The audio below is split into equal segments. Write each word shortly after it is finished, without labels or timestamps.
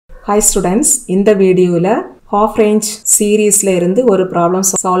Hi students, in the video la half range series la irundhu oru problem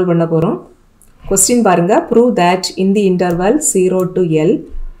solve panna porom. Question parunga, prove that in the interval 0 to L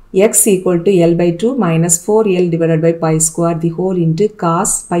x equal to L by 2 minus 4L divided by pi square the whole into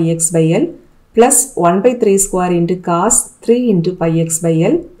cos pi x by L plus 1 by 3 square into cos 3 into pi x by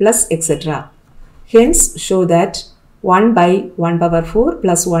L plus etc. Hence show that 1 by 1 power 4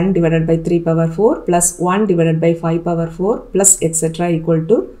 plus 1 divided by 3 power 4 plus 1 divided by 5 power 4 plus etc. equal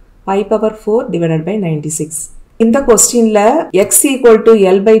to pi power 4 divided by 96. In the question la x equal to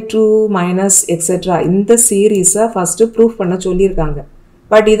L by 2 minus etc. in the series first proof பண்ண சொல்லிருக்காங்க.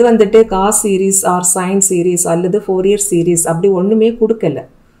 But இது வந்துட்டு cos series or sine series அல்லது Fourier series அப்படி ஒண்ணுமே கொடுக்கல.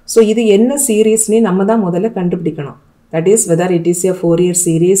 So இது என்ன series னு நம்ம தான் முதல்ல கண்டுபிடிக்கணும். That is whether it is a Fourier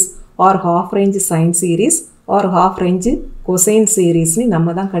series or half range sine series or half range cosine series னு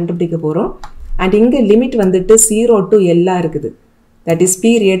நம்ம தான் கண்டுபிடிக்க போறோம். And இங்க லிமிட் வந்துட்டு 0 to L ஆ இருக்குது. That is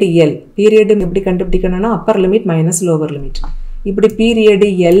period L. Period எப்படி கண்டுபிடிக்கணும்னா upper limit minus lower limit. இப்படி period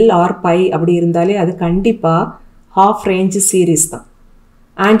L or pi அப்படி இருந்தாலே அது கண்டிப்பா half range series தான்.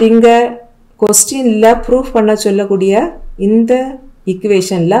 And இங்க questionல proof பண்ண சொல்லக்கூடிய இந்த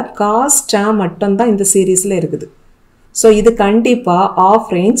equationல cos term மட்டும் தான் இந்த seriesல இருக்குது. So இது கண்டிப்பா half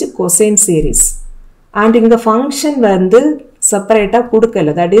range cosine series. And இங்க function வந்து separate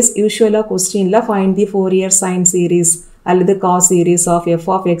கொடுக்கல. That is usually questionல find the Fourier sine series அல்லது cos series of f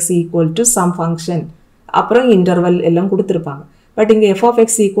of x equal to some function அப்புறம் interval எல்லாம் கொடுத்திருப்பாங்க. பட் இங்க f of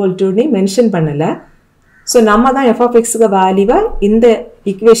x equal to நீ mention பண்ணல. ஸோ நம்ம தான் f of x க்கு வேல்யூவை இந்த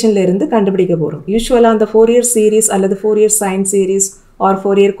ஈக்குவேஷன்ல இருந்து கண்டுபிடிக்க போறோம். யூசுவலா அந்த Fourier series அல்லது Fourier sine series or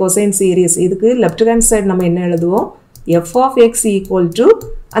Fourier cosine series இதுக்கு லெஃப்ட் ஹேண்ட் சைடு நம்ம என்ன எழுதுவோம்? f of x equal to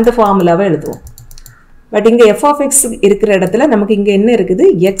அந்த ஃபார்முலாவை எழுதுவோம். பட் இங்க f of x இருக்கிற இடத்துல நமக்கு இங்க என்ன இருக்குது?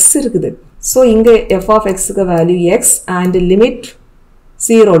 x இருக்குது. ஸோ இங்க f of x க்கு value x and limit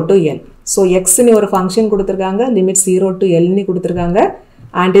 0 to L. So x னு ஒரு ஃபங்க்ஷன் கொடுத்திருக்காங்க, limit 0 to L னு கொடுத்திருக்காங்க.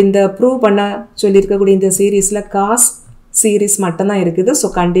 and இந்த ப்ரூவ் பண்ண சொல்லியிருக்கக்கூடிய இந்த சீரீஸ்ல cos சீரீஸ் மட்டும்தான் இருக்குது. ஸோ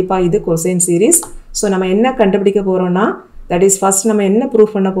கண்டிப்பா இது cosine சீரீஸ். ஸோ நம்ம என்ன கண்டுபிடிக்க போறோம்னா, தட் இஸ் ஃபர்ஸ்ட் நம்ம என்ன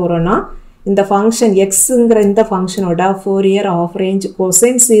ப்ரூவ் பண்ண போறோம்னா, இந்த ஃபங்க்ஷன் xங்கிற இந்த ஃபங்க்ஷனோட Fourier half range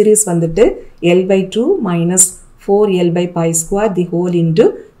cosine series வந்துட்டு L by 2 minus 4L by pi square the whole into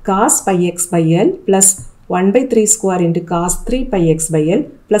cos pi x by L plus 1 by 3 square into cos 3 pi x by L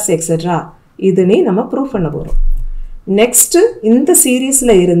plus etc. இதுனே நம்ம prove பண்ண போறோம். Next இந்த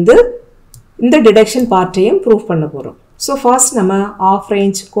சீரீஸ்ல இருந்து இந்த deduction பார்ட்டையும் prove பண்ண போறோம். ஸோ ஃபர்ஸ்ட் நம்ம half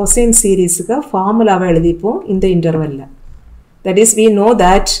range cosine சீரீஸ்க்கு ஃபார்முலாவை எழுதிப்போம் இந்த இன்டர்வல்ல. That is we know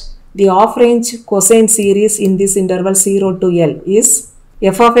that the half range cosine series in this interval 0 to L is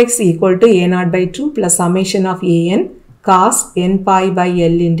f of x equal to a0 by 2 plus summation of an cos n pi by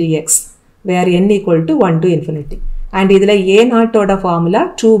L into x where n equal to 1 to infinity. And idhula a0 oda formula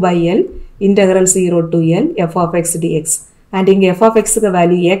 2 by L integral 0 to L f of x dx. And inga f of x க்கு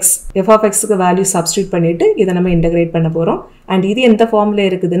value x, f of x க்கு value substitute பண்ணிட்டு இதை நம்ம integrate பண்ண போறோம். And இது எந்த formula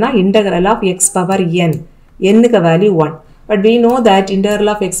இருக்குதுன்னா integral of x power n, n க்கு value 1. But we know that integral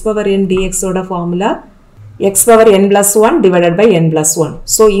of x power n dx oda formula x power n plus 1 divided by n plus 1.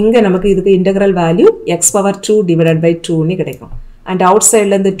 So இங்க நமக்கு இதுக்கு integral value x power 2 divided by 2 னு கிடைக்கும். And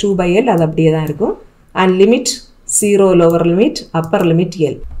outsideல இந்த 2 by L அது அப்படியே தான் இருக்கும். And limit 0 lower limit upper limit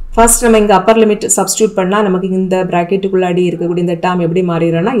L. First நம்ம இங்க upper limit substitute பண்ணா நமக்கு இந்த bracketக்குள்ளாடி இருக்கக்கூடிய இந்த term எப்படி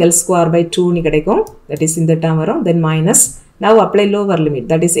மாறிடும்னா L square by 2 னு கிடைக்கும். That is இந்த term வரும். Then minus. Now apply lower limit.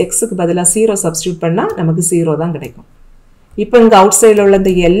 That is x க்கு பதிலா 0 substitute பண்ணா நமக்கு 0 தான் கிடைக்கும். இப்போ இங்க outsideல உள்ள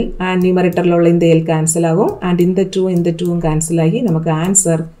இந்த L and numeratorல உள்ள இந்த L cancel ஆகும். And இந்த 2 cancel ஆகி நமக்கு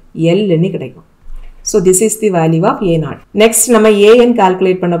answer L னு கிடைக்கும். So this is the value of a0. Next நம்ம an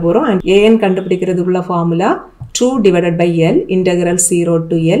calculate பண்ண போறோம். And an கண்டுபிடிக்கிறதுக்குள்ள formula 2 divided by L integral 0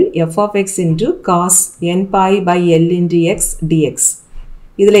 to L f of x into cos n pi by L into x dx.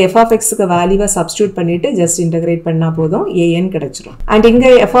 இதுல f of x க்கு வேல்யூவை substitute பண்ணிட்டு just integrate பண்ணா போதும் an கிடைச்சிரும். And இங்க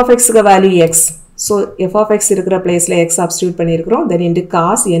f of x க்கு value x. So f of x இருக்கிற பிளேஸ்ல x substitute பண்ணியிருக்கிறோம். Then into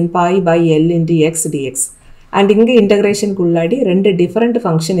cos n pi by L into x dx. And இங்க integrationக்குள்ளாடி ரெண்டு different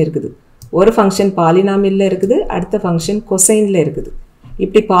function இருக்குது. ஒரு ஃபங்க்ஷன் பாலினாமியல்ல இருக்குது, அடுத்த ஃபங்க்ஷன் கொசைன்ல இருக்குது.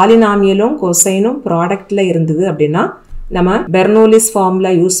 இப்படி பாலினாமியலும் கொசைனும் ப்ராடக்ட்ல இருந்தது அப்படின்னா நம்ம பெர்னோலிஸ்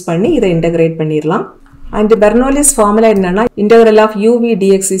ஃபார்முலா யூஸ் பண்ணி இதை இன்டகிரேட் பண்ணிடலாம். அண்ட் பெர்னோலிஸ் ஃபார்முலா என்னன்னா integral of uv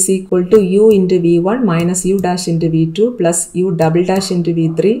dx is equal to u into v1 minus u dash into v2 plus u double dash into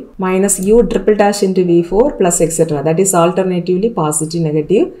v3 minus u triple dash into v4 plus etc. That is alternatively positive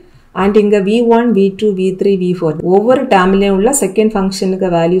negative. And இங்க v1 v2 v3 v4 ஒவ்வொரு டேர்ம்லயும் உள்ள second ஃபங்க்ஷனுக்கு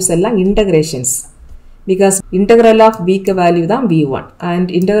values எல்லாம் integrations. because integral of v க்கு value தான் v1 and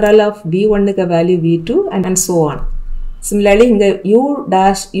integral of v1 க்கு value v2 and so on. Similarly, இங்க u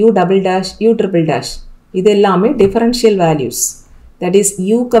dash, u double dash, u triple dash இது எல்லாமே differential values. That is,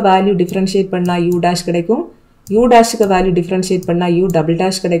 u க்கு value differentiate பண்ணா u dash கிடைக்கும். u dash க்கு value differentiate பண்ணா u double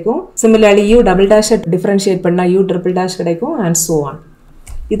dash கிடைக்கும். Similarly, u double dash differentiate பண்ணா u triple dash கிடைக்கும் and so on.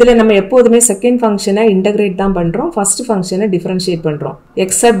 இதில் நம்ம எப்போதுமே second functionஐ integrate தான் பண்றோம், first functionஐ differentiate பண்றோம்.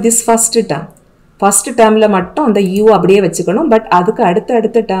 Except this first term. First termல மட்டும் அந்த u அப்படியே வச்சுக்கணும், பட் அதுக்கு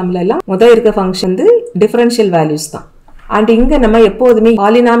அடுத்த termல எல்லாம் முதல் இருக்க function வந்து differential values தான். And இங்க நம்ம எப்போதுமே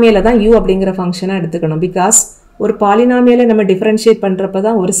பாலினாமியல தான் u அப்படிங்கிற ஃபங்க்ஷனை எடுத்துக்கணும், பிகாஸ் ஒரு பாலினாமியலை நம்ம டிஃபரன்ஷியேட் பண்றப்ப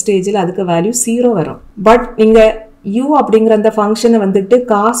தான் ஒரு ஸ்டேஜில் அதுக்கு வேல்யூ 0 வரும். பட் நீங்க u அப்படிங்கிற அந்த ஃபங்க்ஷனை வந்துட்டு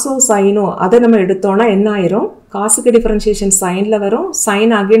காசோ சைனோ அதை நம்ம எடுத்தோம்னா என்ன ஆயிரும், காசுக்கு டிஃபரன்ஷியேஷன் சைன்ல வரும்,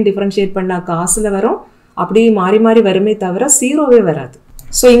 சைன் அகைன் டிஃபரன்ஷியேட் பண்ணா காசுல வரும், அப்படி மாறி மாறி வருமே தவிர 0வே வராது.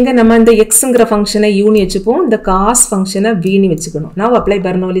 ஸோ இங்கே நம்ம இந்த எக்ஸுங்கிற ஃபங்க்ஷனை யூனி வச்சுப்போம், இந்த காஸ் ஃபங்க்ஷனை வீனி வச்சுக்கணும். Now apply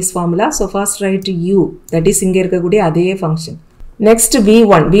Bernoulli's formula. So first write u, that is இங்கே இருக்கக்கூடிய அதே ஃபங்க்ஷன். நெக்ஸ்ட்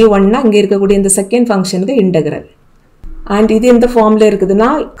v1, v1னா இங்கே இருக்கக்கூடிய இந்த செகண்ட் ஃபங்க்ஷனுக்கு இன்டெக்ரல். அண்ட் இது எந்த ஃபார்மில் இருக்குதுன்னா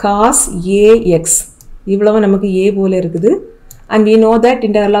cos ax, இவ்வளவு நமக்கு a போல இருக்குது. And we know that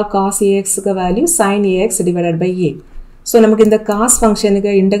integral of cos axக்கு value sin ax divided by a. So நமக்கு இந்த cos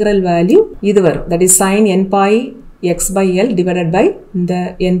ஃபங்க்ஷனுக்கு இன்டெக்ரல் வேல்யூ இது வரும், that is sin n pi x by l divided by இந்த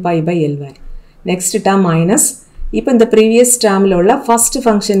n pi by l value. Next term minus. இப்போ இந்த previous termல உள்ள first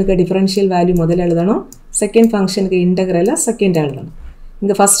functionக்கு differential value முதல்ல எழுதணும், second functionக்கு integral second எழுதணும்.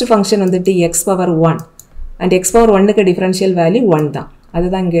 இங்க first function வந்துட்டு x power 1 and x power 1க்கு differential value 1 தான்,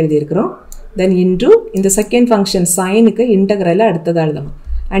 அதுதான் இங்க எழுதியிருக்கிறோம். Then into இந்த second function sineக்கு integral அடுத்ததா எழுதணும்.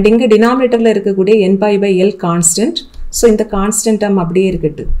 And இங்க denominatorல இருக்கக்கூடிய n pi by l constant. So இந்த constant term அப்படியே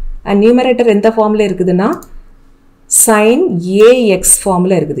இருக்கட்டு. And numerator எந்த ஃபார்ம்ல இருக்குதுன்னா sin ax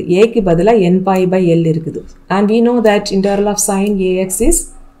formula இருக்குது, a க்கு பதிலா n pi by l இருக்குது. And we know that integral of sin ax is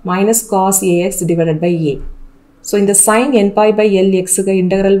minus cos ax divided by a. So இந்த sin n pi by lx க்கு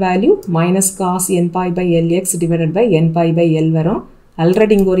integral value minus cos n pi by lx divided by n pi by l வரும்.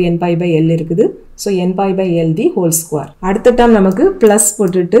 Already இங்க ஒரு n pi by l இருக்குது. So n pi by l the whole square. அடுத்த term நமக்கு plus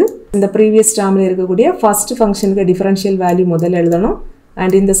போட்டுட்டு இந்த previous termல இருக்கக்கூடிய first functionக்கு differential value முதல்ல எழுதணும்,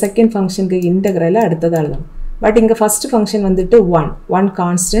 and இந்த second functionக்கு integral அடுத்ததா எழுதணும். But இங்க first function வந்துட்டு 1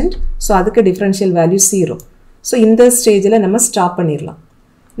 constant, so அதுக்கு differential value 0. So இந்த ஸ்டேஜில் நம்ம ஸ்டாப் பண்ணிடலாம்.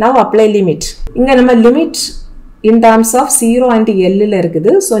 Now apply limit. இங்க நம்ம limit in terms of 0 and L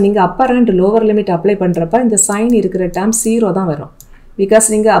இருக்குது. So நீங்க upper and lower limit apply பண்றப்ப இந்த sin இருக்கிற term 0 தான் வரும். Because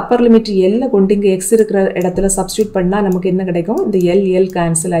நீங்க upper limit L கொண்டு இங்க x இருக்கிற இடத்துல substitute பண்ணா நமக்கு என்ன கிடைக்கும், இந்த L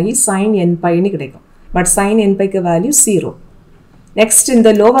cancel ஆகி sin n pi னு கிடைக்கும். But sin n pi க்கு value 0. Next இந்த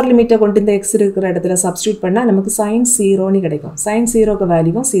lower limit கொண்டு இந்த x இருக்கிற இடத்துல substitute பண்ணா நமக்கு sin 0 னு கிடைக்கும். sin 0 க்கு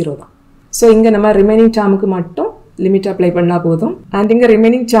வேல்யூவும் 0 தான். So இங்க நம்ம remaining termக்கு மட்டும் லிமிட் அப்ளை பண்ணா போதும். அண்ட் இங்க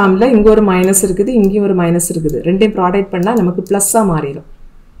ரிமைனிங் டேர்ம்ல இங்க ஒரு மைனஸ் இருக்குது, இங்கேயும் ஒரு மைனஸ் இருக்குது, ரெண்டையும் ப்ராடக்ட் பண்ணா நமக்கு பிளஸ்ஸா மாறிடும்.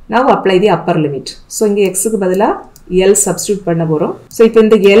 Now apply the upper limit. So இங்க x க்கு பதிலா l substitute பண்ண போறோம். So இப்போ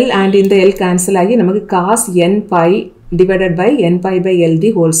இந்த l and இந்த l cancel ஆகி நமக்கு cos n pi divided by n pi by l the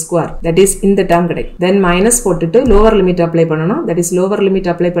whole square, that is இந்த term கிடைக்கும். Then minus போட்டுட்டு lower limit apply பண்ணணும், that is lower limit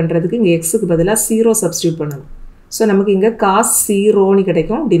apply பண்றதுக்கு இங்க x க்கு பதிலா 0 substitute பண்ணணும். So நமக்கு இங்க cos 0 னு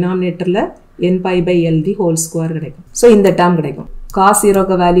கிடைக்கும், denominatorல n pi by l the whole square கிடைக்கும். So இந்த term கிடைக்கும். Cos 0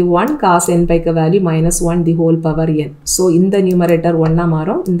 க்கு value 1, cos n pi க்கு value minus 1 the whole power n. So இந்த numerator 1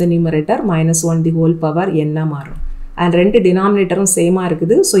 மாறும், இந்த numerator minus 1 the whole power n மாறும். And ரெண்டு denominatorம் சேமா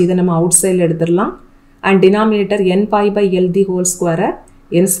இருக்குது. So இதை நம்ம outside எடுத்துடலாம். And denominator n pi by l the whole square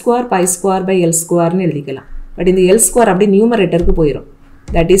n square pi square by l square னு எழுதிக்கலாம். But இந்த l square அப்படி numeratorக்கு போயிடும்.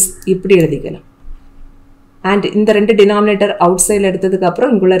 That is இப்படி எழுதிக்கலாம். And இந்த ரெண்டு denominator outside எடுத்ததுக்கு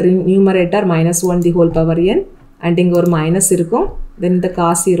அப்புறம் இங்குள்ள numerator minus 1 the whole power n and இங்க ஒரு minus இருக்கும். Then இந்த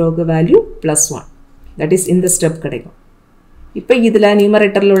cos 0 க்கு value plus 1. That is இந்த step கிடைக்கும். இப்போ இதுல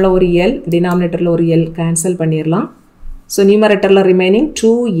numeratorல உள்ள ஒரு l, denominatorல ஒரு l cancel பண்ணிரலாம். So numeratorல remaining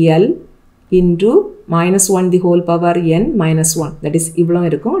 2l into minus 1 the whole power n minus 1. That is இவ்வளவு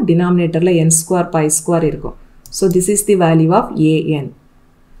இருக்கும். Denominatorல n square pi square இருக்கும். So this is the value of an.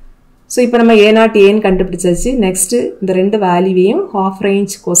 So இப்போ நம்ம a0 an கண்டுபிடிச்சாச்சு. நெக்ஸ்ட் இந்த ரெண்டு வேல்யூவையும் half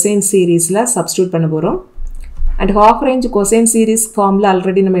range cosine சீரீஸ்ல சப்ஸ்டிட்யூட் பண்ண போறோம். And half range cosine series formula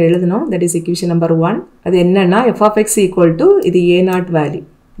already நம்ம எழுதணும். That is equation number 1. அது என்னன்னா f of x equal to இது a0 value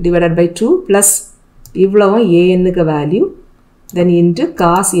divided by 2 plus இவ்வளவும் an க்கு value then into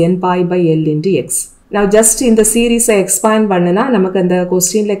cos n pi by l into x. Now just இந்த series expand பண்ணுனா நமக்கு அந்த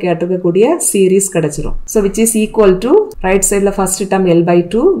questionல கேட்டிருக்கக்கூடிய series கிடைச்சிரும். So which is equal to right sideல first term l by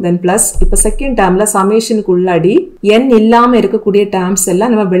 2 then plus இப்போ second termல summationக்கு உள்ளாடி n இல்லாம இருக்கக்கூடிய terms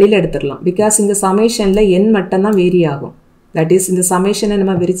எல்லாம் நம்ம வெளியில எடுத்துடலாம். Because இந்த summationல n மட்டும் தான் vary ஆகும். தட் இஸ் இந்த சமேஷனை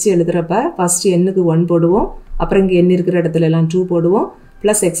நம்ம விரித்து எழுதுகிறப்ப ஃபஸ்ட்டு எண்ணுக்கு 1 போடுவோம், அப்புறம் இங்கே எண் இருக்கிற இடத்துல எல்லாம் 2 போடுவோம்,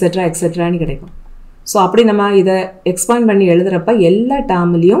 ப்ளஸ் எக்ஸெட்ரா எக்ஸெட்ரான்னு கிடைக்கும். ஸோ அப்படி நம்ம இதை எக்ஸ்பேண்ட் பண்ணி எழுதுகிறப்ப எல்லா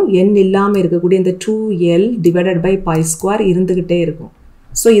டேர்ம்லேயும் எண் இல்லாமல் இருக்கக்கூடிய இந்த 2l divided by by square இருந்துக்கிட்டே இருக்கும்.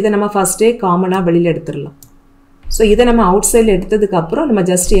 ஸோ இதை நம்ம ஃபஸ்ட்டே காமனாக வெளியில் எடுத்துடலாம். ஸோ இதை நம்ம அவுட் சைடில் எடுத்ததுக்கப்புறம் நம்ம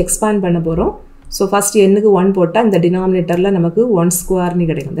ஜஸ்ட் எக்ஸ்பேண்ட் பண்ண போகிறோம். ஸோ ஃபஸ்ட்டு எண்ணுக்கு 1 போட்டால் இந்த டினாமினேட்டரில் நமக்கு 1 ஸ்கொயர்னு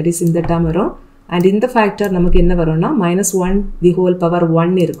கிடைக்கும். தட் இஸ் இந்த டேர்ம் வரும். அண்ட் இந்த ஃபேக்டர் நமக்கு என்ன வரும்னா -1 தி ஹோல் பவர்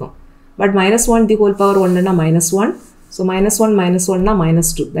 1 இருக்கும். But -1 the whole power 1னா -1. So -1 -1னா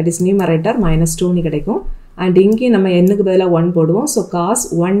 -2. That is numerator -2னு கிடைக்கும். அண்ட் இங்கேயும் நம்ம எண்ணுக்கு பதிலாக 1 போடுவோம். ஸோ cos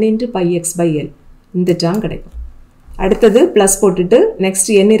 1 × πx/l இந்த டேர்ம் கிடைக்கும். அடுத்தது ப்ளஸ் போட்டுட்டு நெக்ஸ்ட்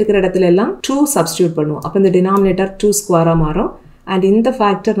எண் இருக்கிற இடத்துல எல்லாம் 2 சப்ஸ்டியூட் பண்ணுவோம். அப்போ இந்த டினாமினேட்டர் 2 ஸ்கொயராக மாறும். அண்ட் இந்த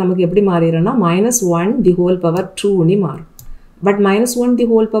ஃபேக்டர் நமக்கு எப்படி மாறிடும்னா -1 தி ஹோல் பவர் 2னு மாறும். பட் -1 தி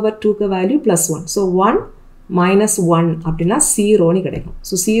ஹோல் பவர் 2க்கு வேல்யூ +1. ஸோ 1 -1 அப்படின்னா 0னு கிடைக்கும்.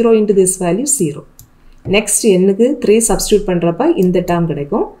 So 0 × this value 0. நெக்ஸ்ட் எண்ணுக்கு 3 சப்ஸ்டியூட் பண்ணுறப்ப இந்த டேர்ம்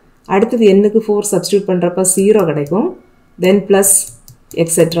கிடைக்கும். அடுத்தது எண்ணுக்கு 4 சப்ஸ்டியூட் பண்ணுறப்ப 0 கிடைக்கும். தென் ப்ளஸ்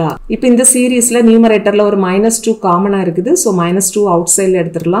எக்ஸெட்ரா. இப்போ இந்த சீரீஸில் நியூமரேட்டரில் ஒரு -2 காமனாக இருக்குது. ஸோ -2 அவுட் சைடில்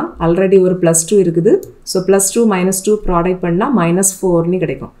எடுத்துடலாம். ஆல்ரெடி ஒரு +2 இருக்குது. ஸோ +2 -2 ப்ராடக்ட் பண்ணால் -4னு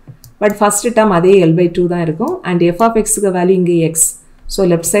கிடைக்கும். பட் ஃபஸ்ட்டு டேர்ம் அதே L/2 தான் இருக்கும். அண்ட் f(x)க்கு வேல்யூ இங்கே x. ஸோ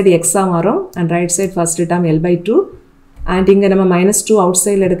லெஃப்ட் சைடு எக்ஸாக மாறும். And right side first term L/2. And இங்கே நம்ம -2 அவுட்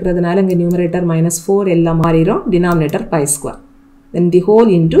சைடில் எடுக்கிறதுனால இங்கே நியூமரேட்டர் -4 எல்லாம் மாறிடும். Denominator π². Then the whole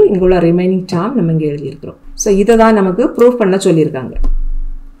into இங்கே உள்ள ரிமைனிங் டேர்ம் நம்ம இங்கே எழுதியிருக்கிறோம். ஸோ இதை தான் நமக்கு ப்ரூவ் பண்ண சொல்லியிருக்காங்க.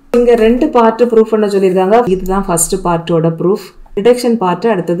 இங்கே 2 பார்ட்டு ப்ரூவ் பண்ண சொல்லியிருக்காங்க. இதுதான் ஃபஸ்ட்டு பார்ட்டோட ப்ரூஃப். டிடெக்ஷன் பார்ட்டை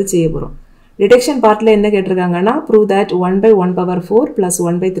அடுத்தது செய்ய போகிறோம். டிடெக்ஷன் பார்ட்டில் என்ன கேட்டிருக்காங்கன்னா prove that 1/1/4 +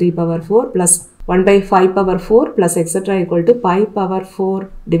 1/3/4 + 1/5/4 + etcetera = π/4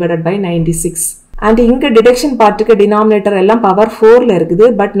 divided by 96. And இங்கே டிடெக்ஷன் பார்ட்டுக்கு டினாமினேட்டர் எல்லாம் பவர் 4ல் இருக்குது.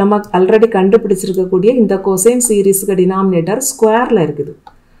 பட் நம்ம ஆல்ரெடி கண்டுபிடிச்சிருக்கக்கூடிய இந்த கொசைன் சீரீஸுக்கு டினாமினேட்டர் ஸ்கொயரில் இருக்குது.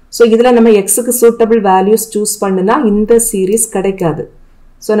 ஸோ இதில் நம்ம எக்ஸுக்கு சூட்டபிள் வேல்யூஸ் சூஸ் பண்ணுனா இந்த சீரீஸ் கிடைக்காது.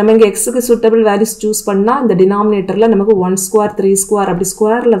 ஸோ நம்ம இங்கே எக்ஸுக்கு சூட்டபிள் வேல்யூஸ் சூஸ் பண்ணால் இந்த டினாமினேட்டரில் நமக்கு 1 ஸ்கொயர் 3 ஸ்கொயர் அப்படி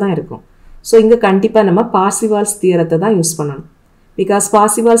ஸ்கொயரில் தான் இருக்கும். ஸோ இங்கே கண்டிப்பாக நம்ம பார்சிவால்ஸ் தியரத்தை தான் யூஸ் பண்ணணும். பிகாஸ்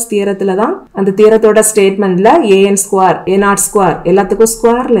பார்சிவால்ஸ் தியரத்தில் தான் அந்த தியரத்தோட ஸ்டேட்மெண்ட்டில் an² a0² எல்லாத்துக்கும்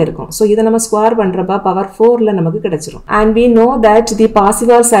ஸ்கொயரில் இருக்கும். ஸோ இதை நம்ம ஸ்கொயர் பண்ணுறப்ப பவர் 4ல் நமக்கு கிடைச்சிரும். And we know that the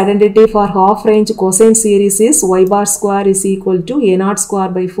Parseval's identity for half range cosine series is y⁻² =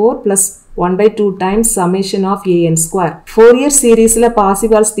 a0²/4 + 1/2 times summation of an². Fourier சீரீஸில்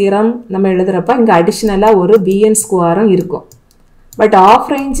பார்சிவால்ஸ் தியரம் நம்ம எழுதுறப்ப இங்கே அடிஷ்னலாக ஒரு bn² இருக்கும். பட் ஆஃப்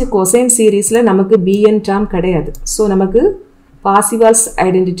ரேஞ்ச் கொசைன் சீரீஸில் நமக்கு bn டேர்ம் கிடையாது. ஸோ நமக்கு பார்சிவால்ஸ்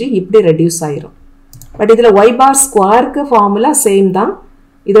ஐடென்டிட்டி இப்படி ரெடியூஸ் ஆயிரும். பட் இதில் y⁻² ஃபார்முலா சேம் தான்.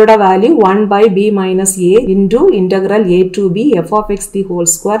 இதோட value 1/b - a into integral a to b f(x) the whole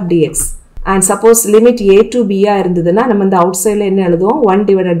square dx. And suppose limit a to b இருந்ததுன்னா நம்ம இந்த அவுட் சைடில் என்ன எழுதுவோம், 1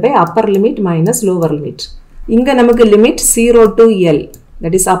 divided by upper limit minus lower limit. இங்கே நமக்கு limit 0 to l,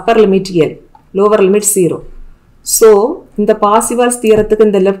 that is upper limit l, lower limit 0. So இந்த பார்சிவால்ஸ் தியரத்துக்கு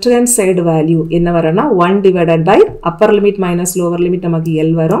இந்த லெஃப்ட் ஹேண்ட் சைடு வேல்யூ என்ன வரும்னா 1 divided by upper limit minus lower limit நமக்கு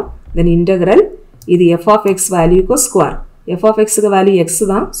l வரும். தென் இன்டெக்ரல் இது f(x) வேல்யூக்கு square. f(x)க்கு value x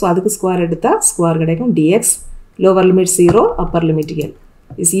தான். ஸோ அதுக்கு ஸ்கொயர் எடுத்தால் ஸ்கொயர் கிடைக்கும். dx lower limit 0 upper limit l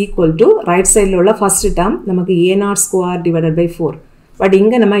is equal to right சைடில் உள்ள ஃபர்ஸ்ட் டேர்ம் நமக்கு a0² டிவைடட் பை 4. பட்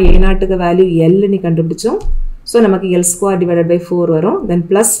இங்கே நம்ம a0க்கு வேல்யூ எல்னு கண்டுபிடிச்சோம். ஸோ நமக்கு l² டிவைடட் பை 4 வரும். தென்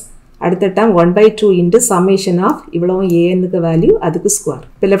ப்ளஸ் அடுத்த டேர்ம் 1/2 இன்ட்டு சம்மேஷன் ஆஃப் இவ்வளவும் ஏனுக்கு வேல்யூ அதுக்கு ஸ்கொயர்.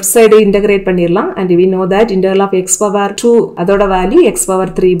 இப்போ லெஃப்ட் சைடு இன்டகிரேட் பண்ணிடலாம். And we know that integral of x⁻2 அதோட value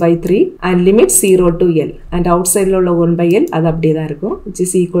x⁻3/3 and limit 0 to l. And out சைடில் உள்ள 1/l அது அப்படியே தான் இருக்கும். which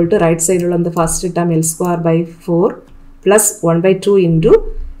is equal to right சைடில் உள்ள அந்த first term l²/4 plus 1/2 into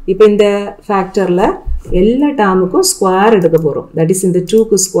இப்போ இந்த ஃபேக்டரில் எல்லா டேர்முக்கும் ஸ்கொயர் எடுக்க போகிறோம். தட் இஸ் இந்த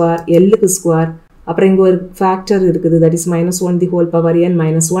 2க்கு ஸ்கொயர், எல்லுக்கு ஸ்கொயர், அப்புறம் இங்கே ஒரு ஃபேக்டர் இருக்குது that is -1 the whole power n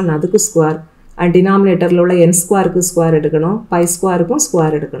 -1 அதுக்கு ஸ்கொயர். அண்ட் டினாமினேட்டரில் உள்ள n² ஸ்கொயர் எடுக்கணும், π²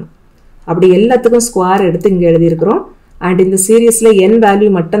 ஸ்கொயர் எடுக்கணும். அப்படி எல்லாத்துக்கும் ஸ்கொயர் எடுத்து இங்கே எழுதியிருக்கிறோம். அண்ட் இந்த சீரீஸில் n வேல்யூ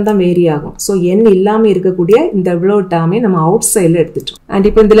மட்டும்தான் வேரி ஆகும். ஸோ n இல்லாமல் இருக்கக்கூடிய இந்த இவ்வளோ டேர்மே நம்ம அவுட் சைடில் எடுத்துட்டோம். அண்ட்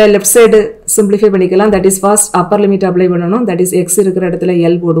இப்போ இதில் லெஃப்ட் சைடு சிம்பிளிஃபை பண்ணிக்கலாம். That is first upper limit apply பண்ணணும். தட் இஸ் x இருக்கிற இடத்துல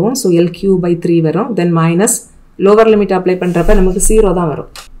l போடுவோம். ஸோ l³/3 வரும். தென் மைனஸ் லோவர் லிமிட் அப்ளை பண்ணுறப்ப நமக்கு 0 தான்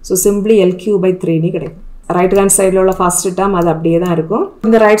வரும். ஸோ சிம்பிளி l³/3 கிடைக்கும். ரைட் ஹேண்ட் சைடில் உள்ள ஃபர்ஸ்ட் டேர்ம் அது அப்படியே தான் இருக்கும்.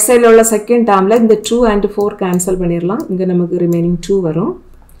 இந்த ரைட் சைடில் உள்ள செகண்ட் டேர்மில் இந்த 2 and 4 கேன்சல் பண்ணிடலாம். இங்கே நமக்கு ரிமைனிங் 2 வரும்.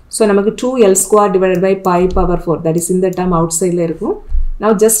 ஸோ நமக்கு 2l² divided by π/4 that is இந்த டேர்ம் அவுட் சைடில் இருக்கும்.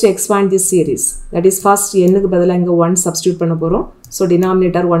 now just expand this series. that is first n க்கு பதிலாக இங்கே 1 சப்ஸ்டியூட் பண்ண போகிறோம். ஸோ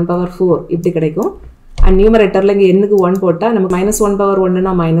டினாமினேட்டர் 1/4 இப்படி கிடைக்கும். அண்ட் நியூமரேட்டரில் இங்கே எண்ணுக்கு 1 போட்டால் நமக்கு -1 பவர்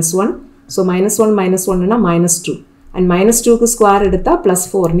 1னா -1. ஸோ -1 -1னா -2. அண்ட் -2க்கு ஸ்கொயர் எடுத்தால்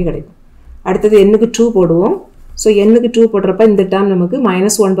 +4ன்னு கிடைக்கும். அடுத்தது எண்ணுக்கு 2 போடுவோம். ஸோ எண்ணுக்கு 2 போடுறப்ப இந்த டேர்ம் நமக்கு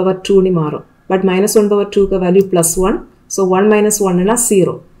 -1 பவர் 2ன்னு மாறும். பட் -1 பவர் 2க்கு வேல்யூ +1. ஸோ 1 - 1னா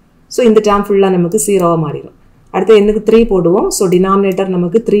 0. ஸோ இந்த டேர்ம் ஃபுல்லாக நமக்கு 0வாக மாறிடும். அடுத்து எண்ணுக்கு 3 போடுவோம். ஸோ டினாமினேட்டர்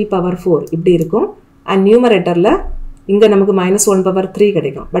நமக்கு 3 பவர் 4 இப்படி இருக்கும். அண்ட் நியூமரேட்டரில் இங்கே நமக்கு -1 பவர் 3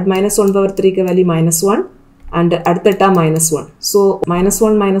 கிடைக்கும். பட் -1 பவர் 3க்கு வேல்யூ -1 அண்ட் அடுத்த டேர்ம் -1. ஸோ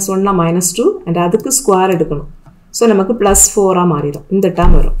 -1 -1னா -2 அண்ட் அதுக்கு ஸ்கொயர் எடுக்கணும். ஸோ நமக்கு +4ஆக மாறிடும். இந்த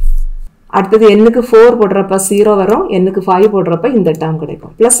டேர்ம் வரும். அடுத்தது எண்ணுக்கு 4 போடுறப்ப 0 வரும். எண்ணுக்கு 5 போடுறப்ப இந்த டேர்ம்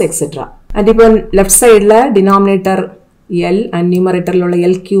கிடைக்கும். Plus etcetera. அண்ட் இப்போ லெஃப்ட் சைடில் டினாமினேட்டர் L அண்ட் நியூமரேட்டரில் உள்ள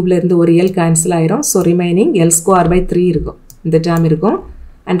L கியூப்ல இருந்து ஒரு L கேன்சல் ஆயிரும். ஸோ ரிமைனிங் L²/3 இருக்கும். இந்த டேர்ம் இருக்கும்.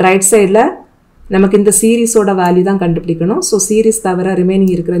 அண்ட் ரைட் சைடில் நமக்கு இந்த சீரீஸோட வேல்யூ தான் கண்டுபிடிக்கணும். ஸோ சீரீஸ் தவிர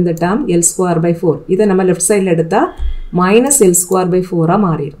ரிமைனிங் இருக்கிற இந்த டேர்ம் L²/4. இதை நம்ம லெஃப்ட் சைடில் எடுத்தால் -L²/4ஆக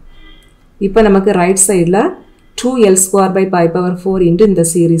மாறிடும். இப்போ நமக்கு ரைட் சைடில் 2L²/π/4 இன்ட்டு இந்த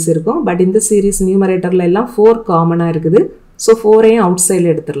சீரீஸ் இருக்கும். பட் இந்த சீரீஸ் நியூமரேட்டரில் எல்லாம் 4 காமனாக இருக்குது. ஸோ 4ஐயும் அவுட்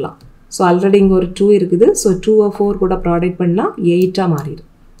சைடில் எடுத்துடலாம். ஸோ ஆல்ரெடி இங்கே ஒரு 2 இருக்குது. ஸோ 2 4 கூட ப்ராடக்ட் பண்ணால் 8ஆக மாறிடும்.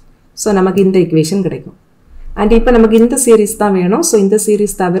 ஸோ நமக்கு இந்த இக்குவேஷன் கிடைக்கும். அண்ட் இப்போ நமக்கு இந்த சீரீஸ் தான் வேணும். ஸோ இந்த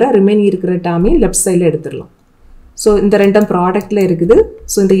சீரீஸ் தவிர ரிமைனிங் இருக்கிற டேர்மையும் லெஃப்ட் சைடில் எடுத்துடலாம். ஸோ இந்த ரெண்டும் ப்ராடக்டில் இருக்குது.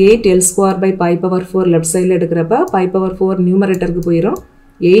 ஸோ இந்த 8L²/π/4 லெஃப்ட் சைடில் எடுக்கிறப்ப π/4 நியூமரேட்டருக்கு போயிடும்.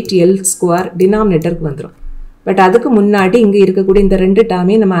 8L² டினாமினேட்டருக்கு வந்துடும். பட் அதுக்கு முன்னாடி இங்கே இருக்கக்கூடிய இந்த ரெண்டு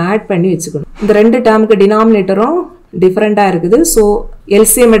டேர்மையும் நம்ம ஆட் பண்ணி வச்சுக்கணும். இந்த ரெண்டு டேர்முக்கு டினாமினேட்டரும் டிஃப்ரெண்ட்டாக இருக்குது. ஸோ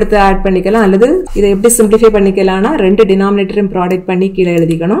எல்சிஎம் எடுத்து ஆட் பண்ணிக்கலாம். அல்லது இதை எப்படி சிம்பிளிஃபை பண்ணிக்கலாம்னா ரெண்டு டினாமினேட்டரையும் ப்ராடக்ட் பண்ணி கீழே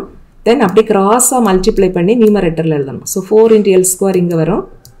எழுதிக்கணும். தென் அப்படி கிராஸாக மல்டிப்ளை பண்ணி நியூமரேட்டரில் எழுதணும். ஸோ 4 × L² இங்கே வரும்.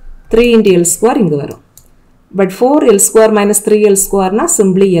 3 × L² இங்கே வரும். But 4L² - 3L²னா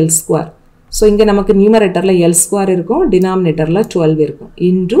simply L². So இங்கே நமக்கு நியூமரேட்டரில் L² இருக்கும். டினாமினேட்டரில் 12 இருக்கும்.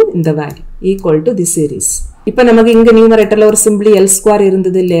 இன்டு இந்த value equal to the series. இப்போ நமக்கு இங்கே நியூமரேட்டரில் ஒரு சிம்பிளி L²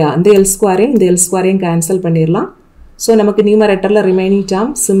 இருந்தது இல்லையா? அந்த L²ஐயும் இந்த L²ஐயும் கேன்சல் பண்ணிடலாம். ஸோ நமக்கு நியூமரேட்டரில் ரிமைனிங்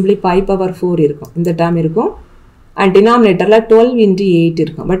டேர்ம் சிம்பிளி π/4 இருக்கும். இந்த டேர்ம் இருக்கும். அண்ட் டினாமினேட்டரில் 12 × 8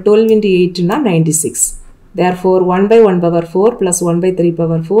 இருக்கும். But 12 × 8னா 96. Therefore 1/1/4 +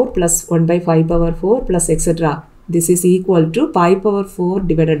 1/3/4 + 1/5/4 + etc. This is equal to π/4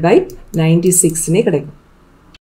 / 96னே கிடைக்கும்.